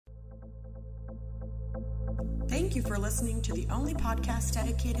Thank you for listening to the only podcast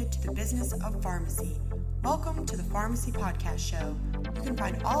dedicated to the business of pharmacy. Welcome to the Pharmacy Podcast Show. You can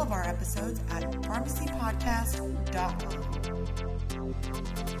find all of our episodes at pharmacypodcast.com.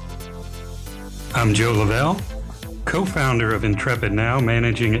 I'm Joe Lavelle, co-founder of intrepidNOW,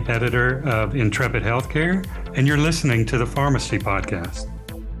 managing editor of Intrepid Healthcare, and you're listening to the Pharmacy Podcast.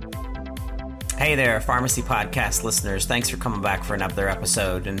 Hey there, Pharmacy Podcast listeners. Thanks for coming back for another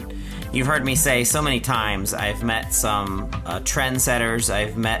episode. And you've heard me say so many times, I've met some trendsetters.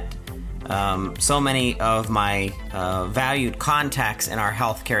 I've met so many of my valued contacts in our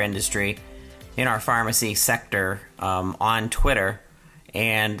healthcare industry, in our pharmacy sector, on Twitter.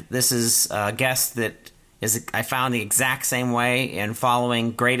 And this is a guest that I found the exact same way in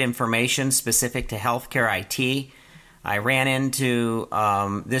following great information specific to healthcare IT. I ran into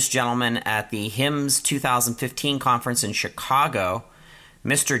this gentleman at the HIMSS 2015 conference in Chicago.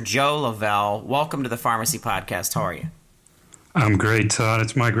 Mr. Joe Lavelle, welcome to the Pharmacy Podcast. How are you? I'm great, Todd.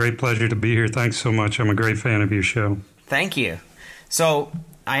 It's my great pleasure to be here. Thanks so much. I'm a great fan of your show. Thank you. So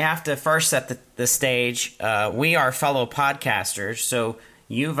I have to first set the stage. We are fellow podcasters, so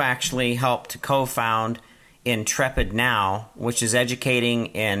you've actually helped to co-found intrepidNOW, which is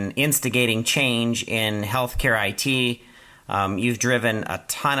educating and instigating change in healthcare IT. You've driven a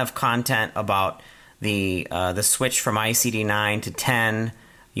ton of content about the switch from ICD-9 to 10.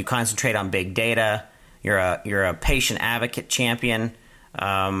 You concentrate on big data. You're a patient advocate champion,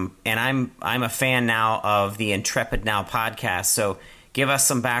 and I'm a fan now of the intrepidNOW podcast. So give us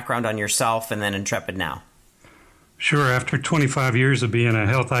some background on yourself and then intrepidNOW. Sure. After 25 years of being a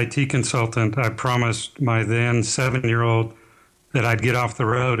health IT consultant, I promised my then 7-year-old that I'd get off the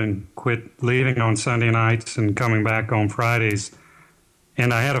road and quit leaving on Sunday nights and coming back on Fridays.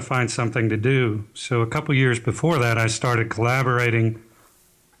 And I had to find something to do. So a couple years before that, I started collaborating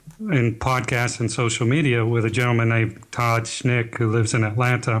in podcasts and social media with a gentleman named Todd Schnick who lives in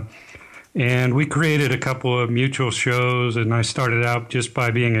Atlanta. And we created a couple of mutual shows, and I started out just by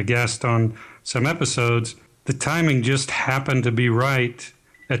being a guest on some episodes. The timing just happened to be right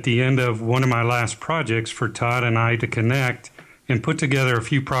at the end of one of my last projects for Todd and I to connect and put together a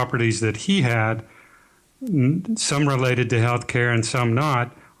few properties that he had, some related to healthcare and some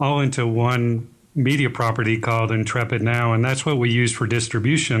not, all into one media property called intrepidNOW. And that's what we use for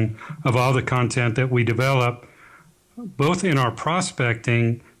distribution of all the content that we develop, both in our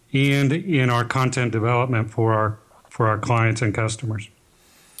prospecting and in our content development for our clients and customers.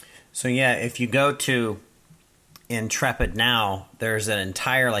 So yeah, if you go to intrepidNOW, there's an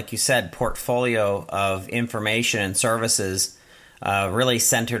entire, like you said, portfolio of information and services really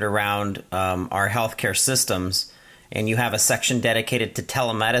centered around our healthcare systems. And you have a section dedicated to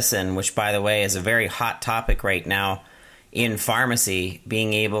telemedicine, which, by the way, is a very hot topic right now in pharmacy,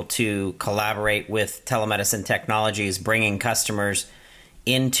 being able to collaborate with telemedicine technologies, bringing customers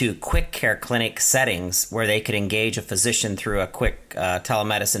into quick care clinic settings where they could engage a physician through a quick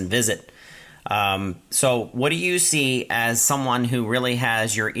telemedicine visit. So what do you see as someone who really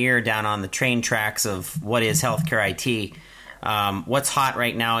has your ear down on the train tracks of what is healthcare IT? What's hot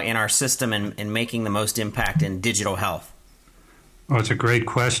right now in our system and making the most impact in digital health? Well, it's a great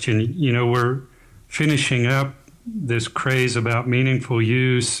question. You know, we're finishing up this craze about meaningful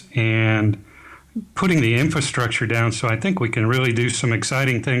use and putting the infrastructure down. So I think we can really do some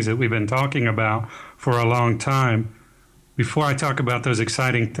exciting things that we've been talking about for a long time. Before I talk about those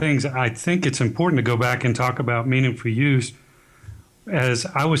exciting things, I think it's important to go back and talk about meaningful use. As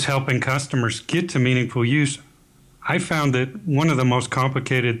I was helping customers get to meaningful use, I found that one of the most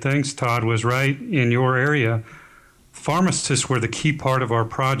complicated things, Todd, was right in your area. Pharmacists were the key part of our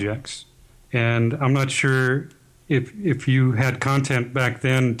projects. And I'm not sure if you had content back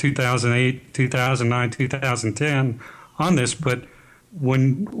then, 2008, 2009, 2010, on this, but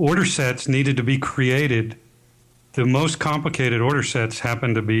when order sets needed to be created, the most complicated order sets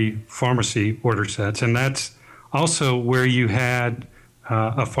happened to be pharmacy order sets. And that's also where you had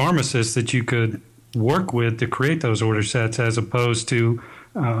a pharmacist that you could work with to create those order sets as opposed to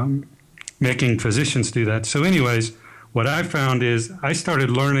making physicians do that. So anyways, what I found is I started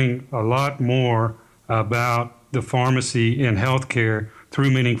learning a lot more about the pharmacy in healthcare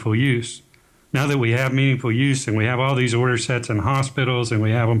through meaningful use. Now that we have meaningful use and we have all these order sets in hospitals and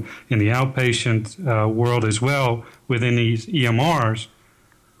we have them in the outpatient world as well within these EMRs,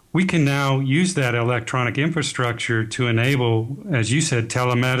 we can now use that electronic infrastructure to enable, as you said,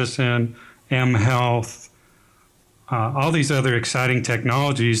 telemedicine, mHealth, all these other exciting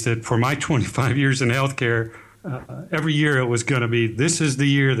technologies that for my 25 years in healthcare, every year it was going to be, this is the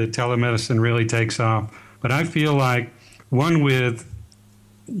year that telemedicine really takes off. But I feel like one with,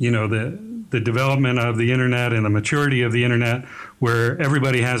 you know, the development of the internet and the maturity of the internet, where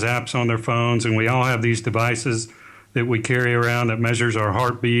everybody has apps on their phones and we all have these devices that we carry around that measures our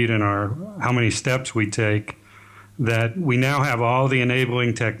heartbeat and how many steps we take, that we now have all the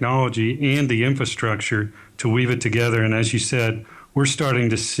enabling technology and the infrastructure to weave it together. And as you said, we're starting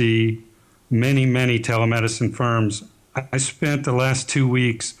to see many, many telemedicine firms. I spent the last 2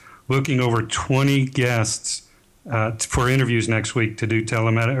 weeks booking over 20 guests for interviews next week to do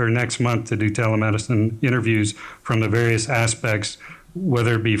next month to do telemedicine interviews from the various aspects,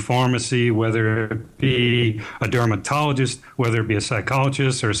 whether it be pharmacy, whether it be a dermatologist, whether it be a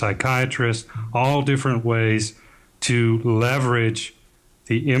psychologist or a psychiatrist, all different ways to leverage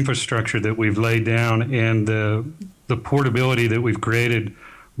the infrastructure that we've laid down and the portability that we've created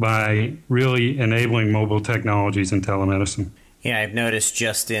by really enabling mobile technologies and telemedicine. Yeah, I've noticed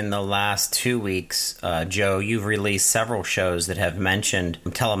just in the last 2 weeks, Joe, you've released several shows that have mentioned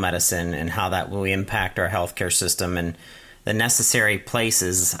telemedicine and how that will impact our healthcare system and the necessary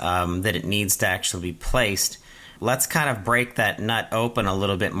places that it needs to actually be placed. Let's kind of break that nut open a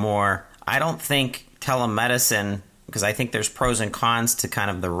little bit more. I don't think telemedicine, because I think there's pros and cons to kind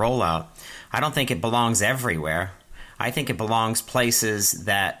of the rollout, I don't think it belongs everywhere. I think it belongs places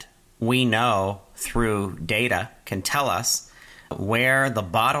that we know through data can tell us where the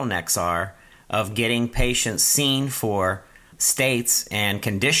bottlenecks are of getting patients seen for states and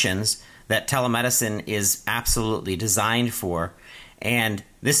conditions that telemedicine is absolutely designed for. And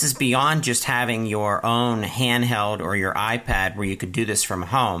this is beyond just having your own handheld or your iPad where you could do this from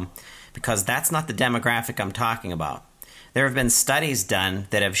home, because that's not the demographic I'm talking about. There have been studies done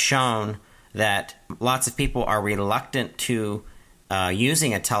that have shown that lots of people are reluctant to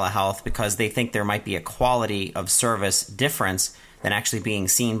using a telehealth because they think there might be a quality of service difference than actually being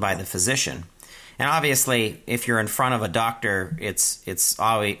seen by the physician. And obviously, if you're in front of a doctor, it's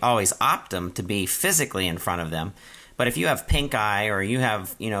always optimum to be physically in front of them. But if you have pink eye or you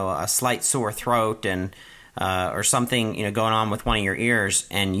have a slight sore throat and or something going on with one of your ears,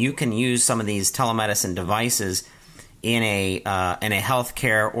 and you can use some of these telemedicine devices in a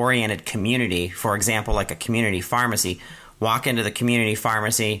healthcare oriented community, for example, like a community pharmacy. Walk into the community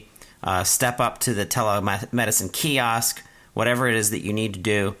pharmacy, step up to the telemedicine kiosk, whatever it is that you need to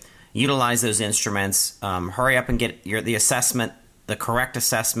do. Utilize those instruments. Hurry up and get the assessment, the correct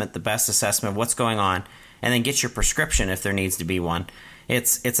assessment, the best assessment of what's going on, and then get your prescription if there needs to be one.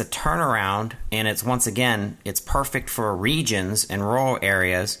 It's a turnaround, and it's perfect for regions and rural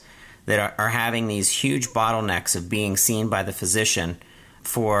areas that are having these huge bottlenecks of being seen by the physician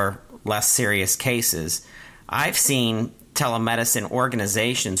for less serious cases. I've seen telemedicine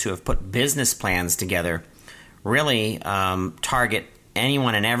organizations who have put business plans together really target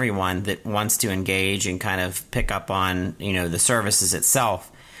anyone and everyone that wants to engage and kind of pick up on the services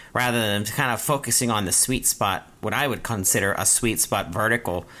itself, rather than kind of focusing on the sweet spot, what I would consider a sweet spot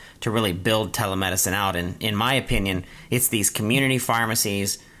vertical to really build telemedicine out. And in my opinion, it's these community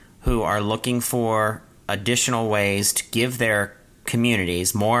pharmacies who are looking for additional ways to give their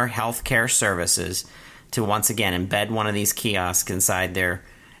communities more healthcare services, to once again embed one of these kiosks inside there.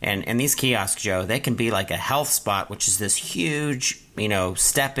 And these kiosks, Joe, they can be like a health spot, which is this huge,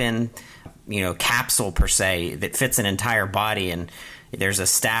 step-in, capsule per se that fits an entire body. And there's a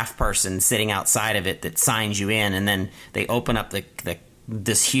staff person sitting outside of it that signs you in, and then they open up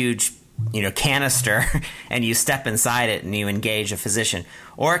this huge, canister, and you step inside it and you engage a physician.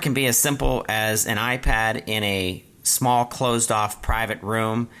 Or it can be as simple as an iPad in a small, closed-off private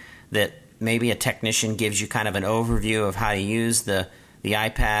room that maybe a technician gives you kind of an overview of how to use the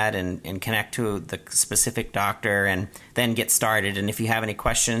iPad and connect to the specific doctor and then get started. And if you have any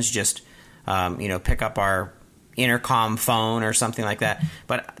questions, just pick up our intercom phone or something like that.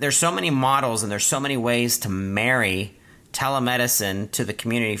 But there's so many models and there's so many ways to marry telemedicine to the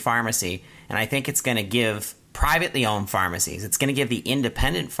community pharmacy. And I think it's going to give privately owned pharmacies, it's going to give the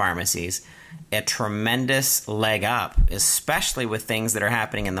independent pharmacies a tremendous leg up, especially with things that are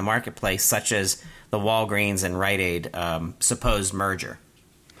happening in the marketplace, such as the Walgreens and Rite Aid supposed merger.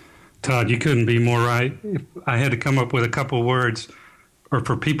 Todd, you couldn't be more right. If I had to come up with a couple words, or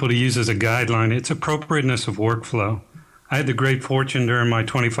for people to use as a guideline, it's appropriateness of workflow. I had the great fortune during my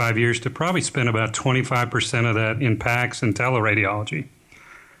 25 years to probably spend about 25% of that in PACS and teleradiology.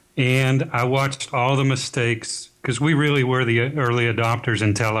 And I watched all the mistakes, because we really were the early adopters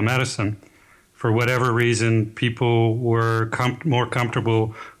in telemedicine. For whatever reason, people were more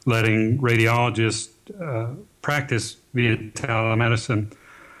comfortable letting radiologists practice via telemedicine.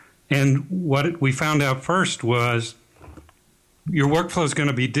 And what we found out first was your workflow is going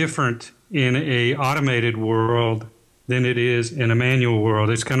to be different in a automated world than it is in a manual world.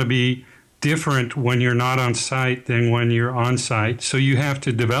 It's going to be different when you're not on site than when you're on site. So you have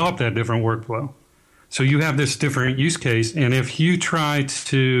to develop that different workflow. So you have this different use case. And if you try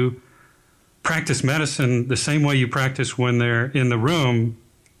to practice medicine the same way you practice when they're in the room,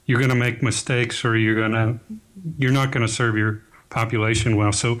 you're going to make mistakes, or you're not going to serve your population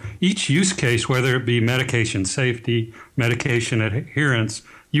well. So each use case, whether it be medication safety, medication adherence,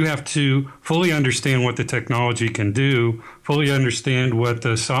 you have to fully understand what the technology can do, fully understand what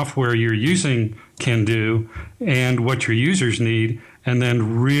the software you're using can do, and what your users need, and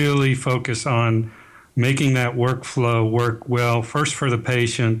then really focus on making that workflow work well, first for the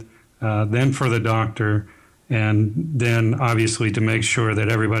patient, then for the doctor, and then obviously to make sure that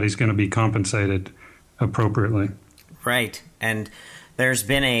everybody's going to be compensated appropriately. Right. And there's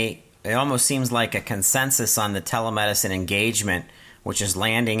been it almost seems like a consensus on the telemedicine engagement, which is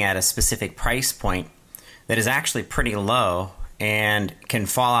landing at a specific price point that is actually pretty low and can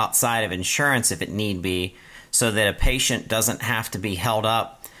fall outside of insurance if it need be, so that a patient doesn't have to be held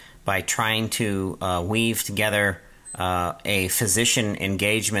up by trying to weave together a physician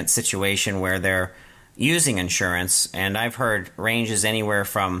engagement situation where they're using insurance. And I've heard ranges anywhere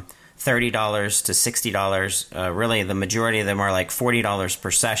from $30 to $60. Really, the majority of them are like $40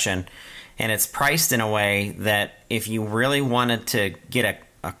 per session. And it's priced in a way that if you really wanted to get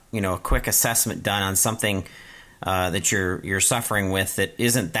a quick assessment done on something that you're suffering with that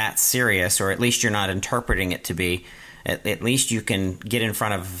isn't that serious, or at least you're not interpreting it to be, at least you can get in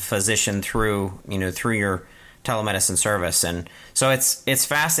front of a physician through your telemedicine service. And so it's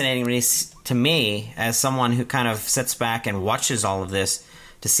fascinating to me, as someone who kind of sits back and watches all of this,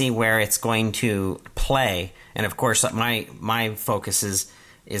 to see where it's going to play. And of course, my focus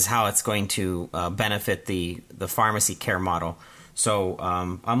is how it's going to benefit the pharmacy care model. So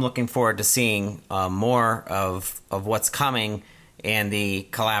I'm looking forward to seeing more of what's coming and the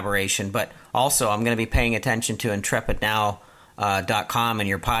collaboration. But also, I'm going to be paying attention to intrepidNOW.com and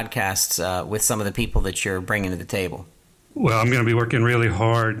your podcasts with some of the people that you're bringing to the table. Well, I'm going to be working really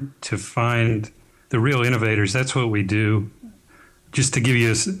hard to find the real innovators. That's what we do. Just to give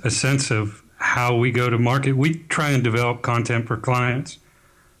you a sense of how we go to market, we try and develop content for clients.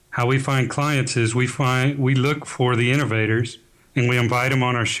 How we find clients is we look for the innovators, and we invite them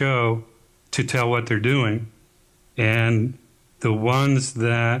on our show to tell what they're doing. And the ones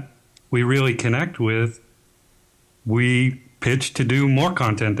that we really connect with, we pitch to do more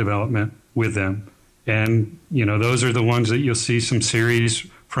content development with them. And, those are the ones that you'll see some series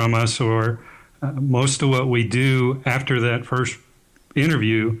from us, or most of what we do after that first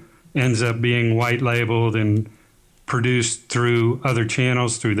interview ends up being white labeled and produced through other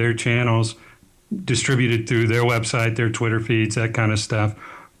channels, through their channels, distributed through their website, their Twitter feeds, that kind of stuff.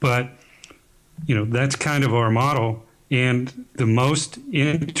 But, that's kind of our model. And the most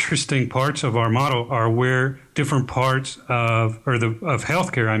interesting parts of our model are where different parts of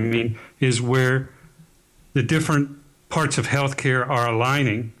healthcare, is where the different parts of healthcare are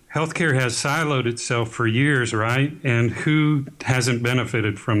aligning. Healthcare has siloed itself for years, right? And who hasn't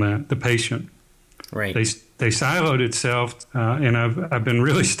benefited from that? The patient. Right. They siloed itself, and I've been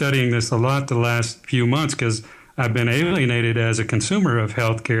really studying this a lot the last few months, because I've been alienated as a consumer of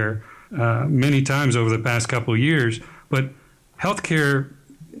healthcare many times over the past couple of years. But healthcare,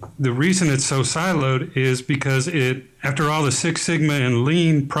 the reason it's so siloed is because after all the Six Sigma and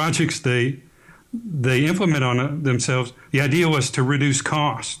Lean projects they implement on themselves, the idea was to reduce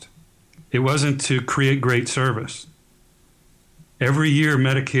cost. It wasn't to create great service. Every year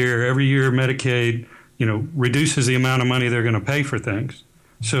Medicare, every year Medicaid, reduces the amount of money they're going to pay for things.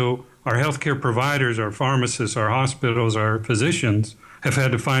 So our healthcare providers, our pharmacists, our hospitals, our physicians have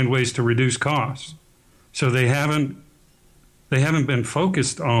had to find ways to reduce costs. So they haven't been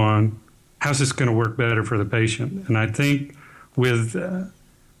focused on how's this going to work better for the patient. And I think with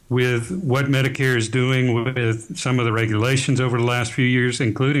what Medicare is doing, with some of the regulations over the last few years,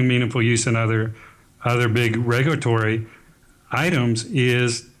 including meaningful use and other big regulatory items,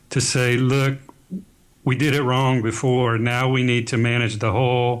 is to say, look, we did it wrong before. Now we need to manage the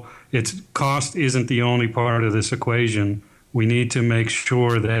whole. Cost isn't the only part of this equation. We need to make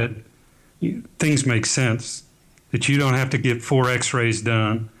sure that things make sense, that you don't have to get 4 x-rays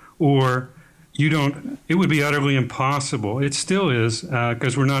done, or it would be utterly impossible. It still is,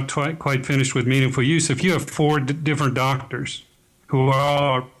 because we're not quite finished with meaningful use. If you have 4 different doctors who are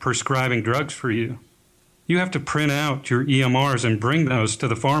all prescribing drugs for you, you have to print out your EMRs and bring those to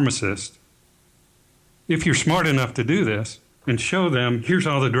the pharmacist. If you're smart enough to do this, and show them, here's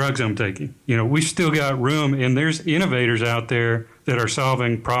all the drugs I'm taking. We've still got room, and there's innovators out there that are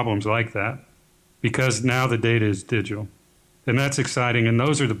solving problems like that, because now the data is digital. And that's exciting, and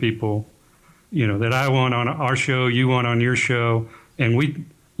those are the people that I want on our show, you want on your show, and we,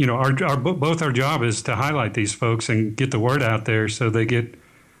 both our job is to highlight these folks and get the word out there so they get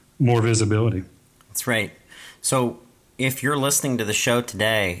more visibility. That's right. So if you're listening to the show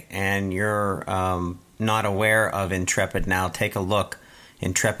today and you're not aware of Intrepid Now, take a look,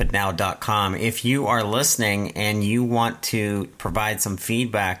 intrepidNOW.com. If you are listening and you want to provide some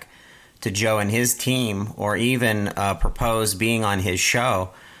feedback to Joe and his team, or even propose being on his show,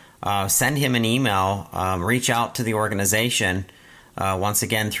 send him an email, reach out to the organization, once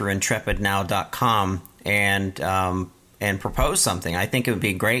again through intrepidNOW.com, and propose something. I think it would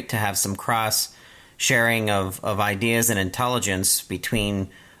be great to have some cross sharing of ideas and intelligence between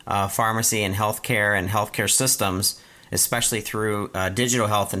pharmacy and healthcare systems, especially through digital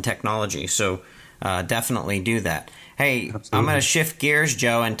health and technology. So definitely do that. Hey, absolutely. I'm going to shift gears,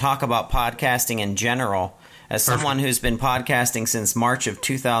 Joe, and talk about podcasting in general. As someone who's been podcasting since March of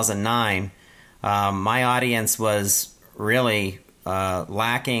 2009, my audience was really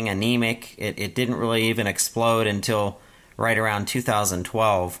lacking, anemic. It didn't really even explode until right around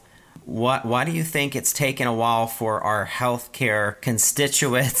 2012. Why do you think it's taken a while for our healthcare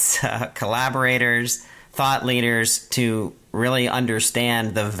constituents, collaborators, thought leaders to really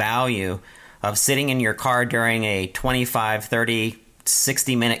understand the value of sitting in your car during a 25, 30,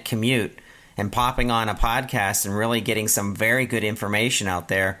 60-minute commute and popping on a podcast and really getting some very good information out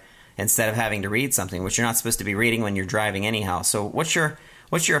there instead of having to read something, which you're not supposed to be reading when you're driving anyhow? So what's your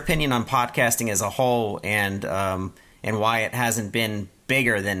opinion on podcasting as a whole, and why it hasn't been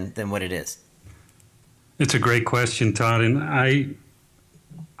bigger than what it is? It's a great question, Todd, and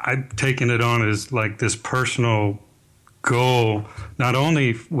I've taken it on as like this personal goal, not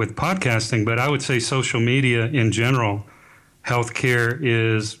only with podcasting, but I would say social media in general. Healthcare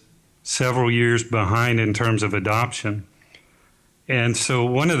is several years behind in terms of adoption. And so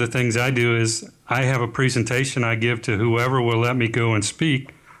one of the things I do is I have a presentation I give to whoever will let me go and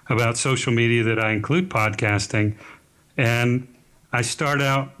speak about social media that I include podcasting. And I start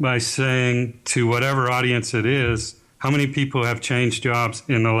out by saying to whatever audience it is, how many people have changed jobs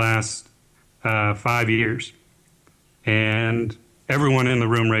in the last 5 years? And everyone in the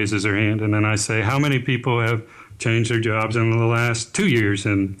room raises their hand. And then I say, how many people have changed their jobs in the last 2 years?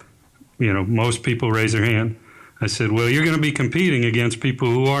 And, most people raise their hand. I said, well, you're going to be competing against people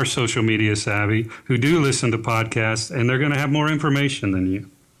who are social media savvy, who do listen to podcasts, and they're going to have more information than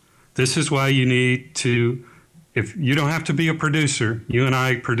you. This is why you need to, if you don't have to be a producer, you and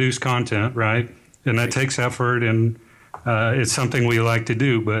I produce content, right? And that takes effort, and it's something we like to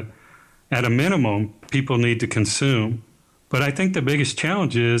do. But at a minimum, people need to consume. But I think the biggest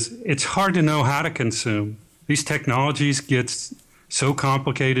challenge is it's hard to know how to consume. These technologies get so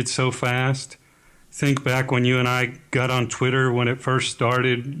complicated so fast. Think back when you and I got on Twitter when it first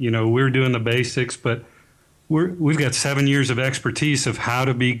started. We were doing the basics, but we've got 7 years of expertise of how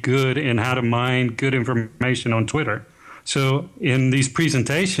to be good and how to mine good information on Twitter. So in these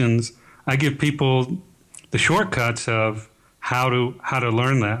presentations, I give people the shortcuts of how to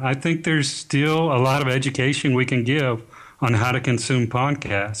learn that. I think there's still a lot of education we can give on how to consume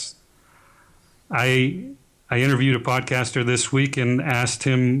podcasts. I interviewed a podcaster this week and asked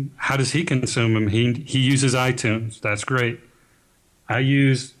him, how does he consume them? He uses iTunes. That's great. I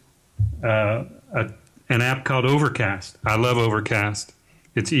use an app called Overcast. I love Overcast.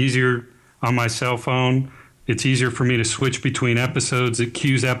 It's easier on my cell phone. It's easier for me to switch between episodes. It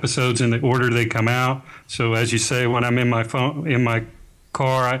cues episodes in the order they come out. So as you say, when I'm in my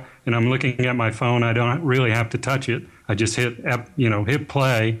car and I'm looking at my phone, I don't really have to touch it. I just hit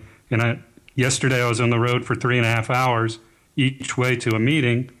play. And yesterday I was on the road for 3.5 hours each way to a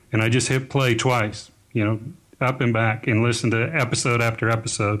meeting, and I just hit play twice, up and back, and listened to episode after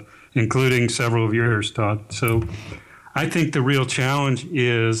episode, including several of yours, Todd. So I think the real challenge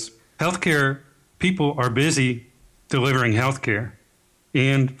is healthcare people are busy delivering healthcare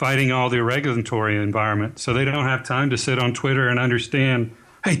and fighting all the regulatory environment. So they don't have time to sit on Twitter and understand,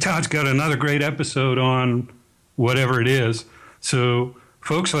 hey, Todd's got another great episode on whatever it is. So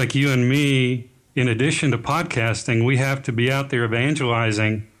folks like you and me, in addition to podcasting, we have to be out there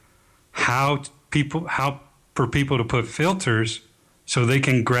evangelizing how for people to put filters so they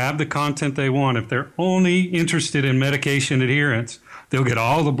can grab the content they want. If they're only interested in medication adherence, they'll get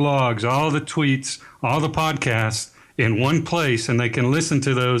all the blogs, all the tweets, all the podcasts in one place, and they can listen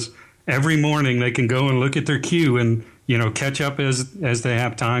to those every morning. They can go and look at their queue and, catch up as they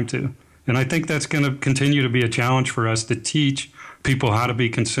have time to. And I think that's going to continue to be a challenge for us to teach people how to be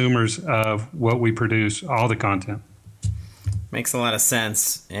consumers of what we produce, all the content. Makes a lot of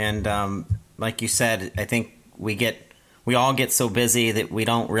sense. And like you said, I think we get we all get so busy that we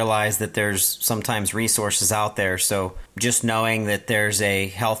don't realize that there's sometimes resources out there. So just knowing that there's a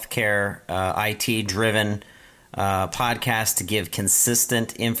healthcare IT-driven podcast to give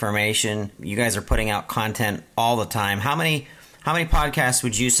consistent information. You guys are putting out content all the time. How many podcasts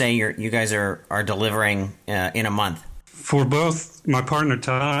would you say you guys are delivering in a month? For both my partner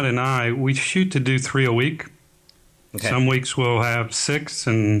Todd and I, we shoot to do 3 a week. Okay. Some weeks we'll have 6,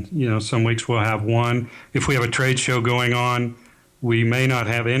 and some weeks we'll have 1. If we have a trade show going on, we may not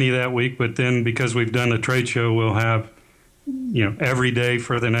have any that week, but then because we've done the trade show, we'll have every day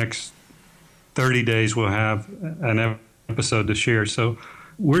for the next 30 days we'll have an episode to share. So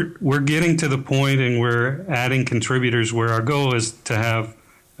we're getting to the point, and we're adding contributors where our goal is to have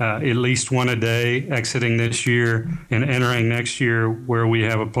at least 1 a day exiting this year and entering next year, where we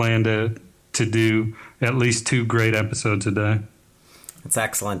have a plan to do at least 2 great episodes a day. That's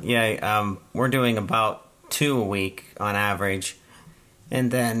excellent. Yeah, we're doing about 2 a week on average.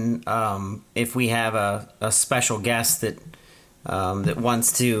 And then if we have a special guest that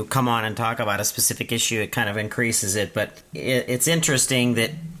wants to come on and talk about a specific issue, it kind of increases it. But it's interesting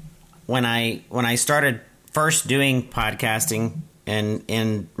that when I started first doing podcasting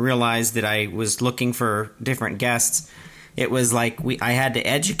and realized that I was looking for different guests, it was like I had to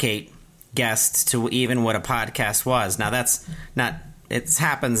educate guests to even what a podcast was. Now that's not, it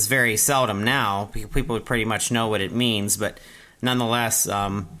happens very seldom now. People pretty much know what it means, but nonetheless,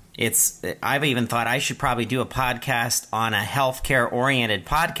 I've even thought I should probably do a podcast on a healthcare oriented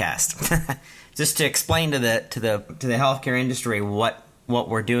podcast, just to explain to the healthcare industry what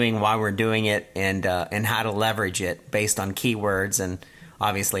we're doing, why we're doing it, and how to leverage it based on keywords and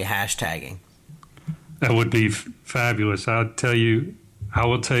obviously hashtagging. That would be fabulous. I'll tell you, I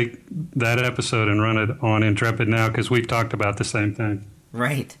will take that episode and run it on Intrepid Now, because we've talked about the same thing.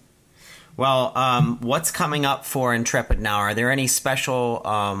 Right. Well, what's coming up for Intrepid Now? Are there any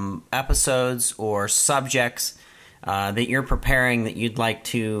special episodes or subjects that you're preparing that you'd like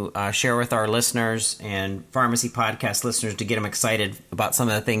to share with our listeners and Pharmacy Podcast listeners to get them excited about some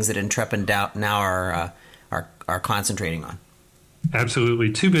of the things that Intrepid Now are concentrating on?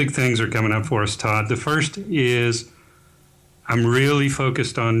 Absolutely. 2 big things are coming up for us, Todd. The first is I'm really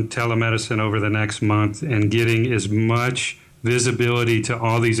focused on telemedicine over the next month and getting as much visibility to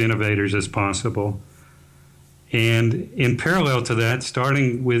all these innovators as possible. And in parallel to that,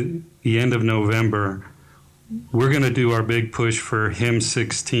 starting with the end of November, we're going to do our big push for HIMSS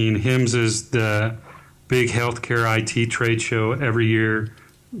 16. HIMSS is the big healthcare IT trade show every year.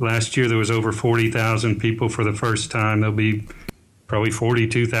 Last year there was over 40,000 people for the first time. There'll be probably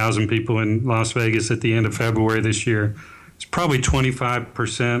 42,000 people in Las Vegas at the end of February this year. It's probably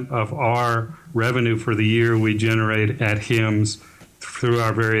 25% of our revenue for the year we generate at HIMSS through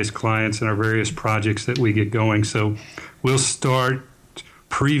our various clients and our various projects that we get going. So we'll start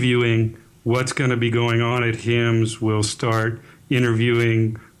previewing what's going to be going on at HIMSS. We'll start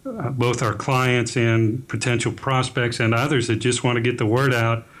interviewing both our clients and potential prospects and others that just want to get the word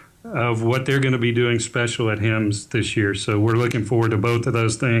out of what they're going to be doing special at HIMSS this year. So we're looking forward to both of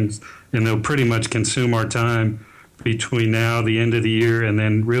those things, and they'll pretty much consume our time between now, the end of the year, and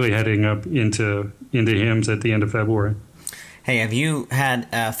then really heading up into HIMSS at the end of February. Hey, have you had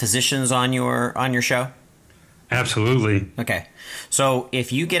physicians on your show? Absolutely. Okay. So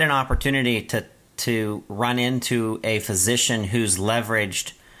if you get an opportunity to run into a physician who's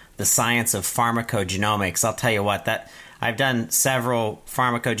leveraged the science of pharmacogenomics, I'll tell you what, that I've done several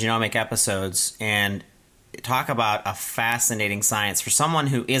pharmacogenomic episodes, and talk about a fascinating science. For someone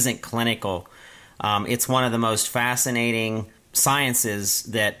who isn't clinical, it's one of the most fascinating sciences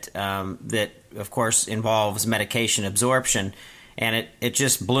that of course involves medication absorption. And it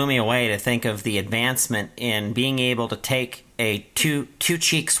just blew me away to think of the advancement in being able to take two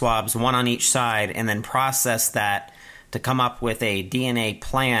cheek swabs, one on each side, and then process that to come up with a DNA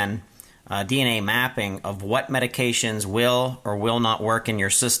plan, DNA mapping of what medications will or will not work in your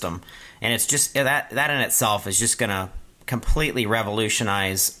system. And it's just that in itself is just going to completely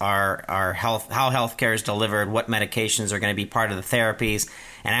revolutionize our health, how healthcare is delivered, what medications are going to be part of the therapies,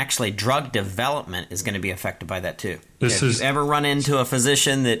 and actually drug development is going to be affected by that too. Have you ever run into a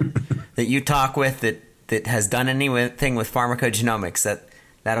physician that you talk with that has done anything with pharmacogenomics?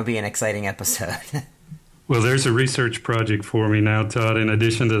 That'll be an exciting episode. Well, there's a research project for me now, Todd, in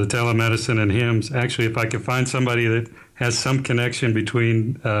addition to the telemedicine and HIMSS. Actually, if I could find somebody that has some connection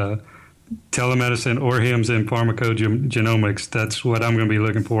between telemedicine or HIMSS and pharmacogenomics, that's what I'm going to be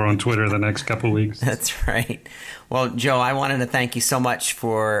looking for on Twitter the next couple of weeks. That's right. Well, Joe, I wanted to thank you so much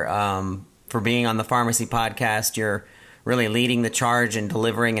for being on the Pharmacy Podcast. You're really leading the charge and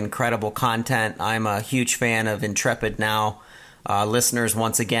delivering incredible content. I'm a huge fan of intrepidNOW. Listeners,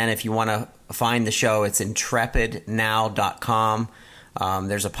 once again, if you want to find the show, it's intrepidNOW.com.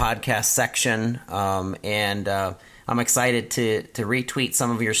 There's a podcast section, and I'm excited to retweet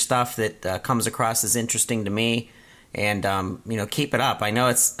some of your stuff that comes across as interesting to me. And keep it up. I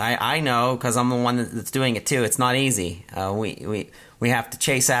know I know because I'm the one that's doing it too. It's not easy. We have to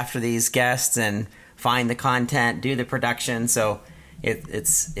chase after these guests and find the content, do the production. So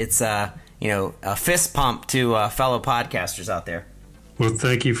it's a fist pump to fellow podcasters out there. Well,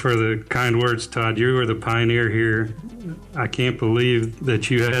 thank you for the kind words, Todd. You were the pioneer here. I can't believe that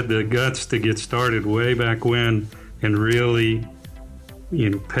you had the guts to get started way back when and really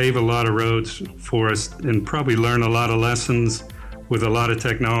pave a lot of roads for us and probably learn a lot of lessons with a lot of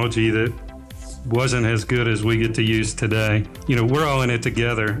technology that wasn't as good as we get to use today. We're all in it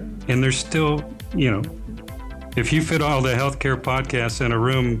together, and there's still, if you fit all the healthcare podcasts in a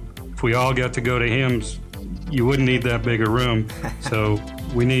room, if we all got to go to HIMSS, you wouldn't need that big a room. So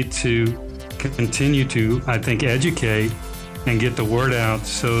we need to continue to, I think, educate and get the word out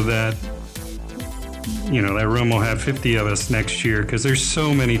so that that room will have 50 of us next year, because there's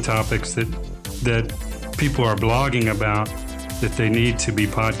so many topics that people are blogging about that they need to be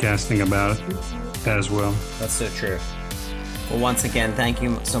podcasting about as well. That's so true. Well, once again, thank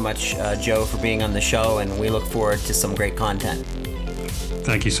you so much, Joe, for being on the show, and we look forward to some great content.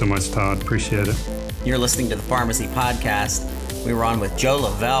 Thank you so much, Todd. Appreciate it. You're listening to the Pharmacy Podcast. We were on with Joe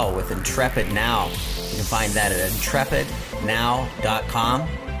Lavelle with intrepidNOW. You can find that at intrepidNOW.com,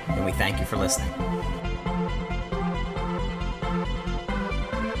 and we thank you for listening.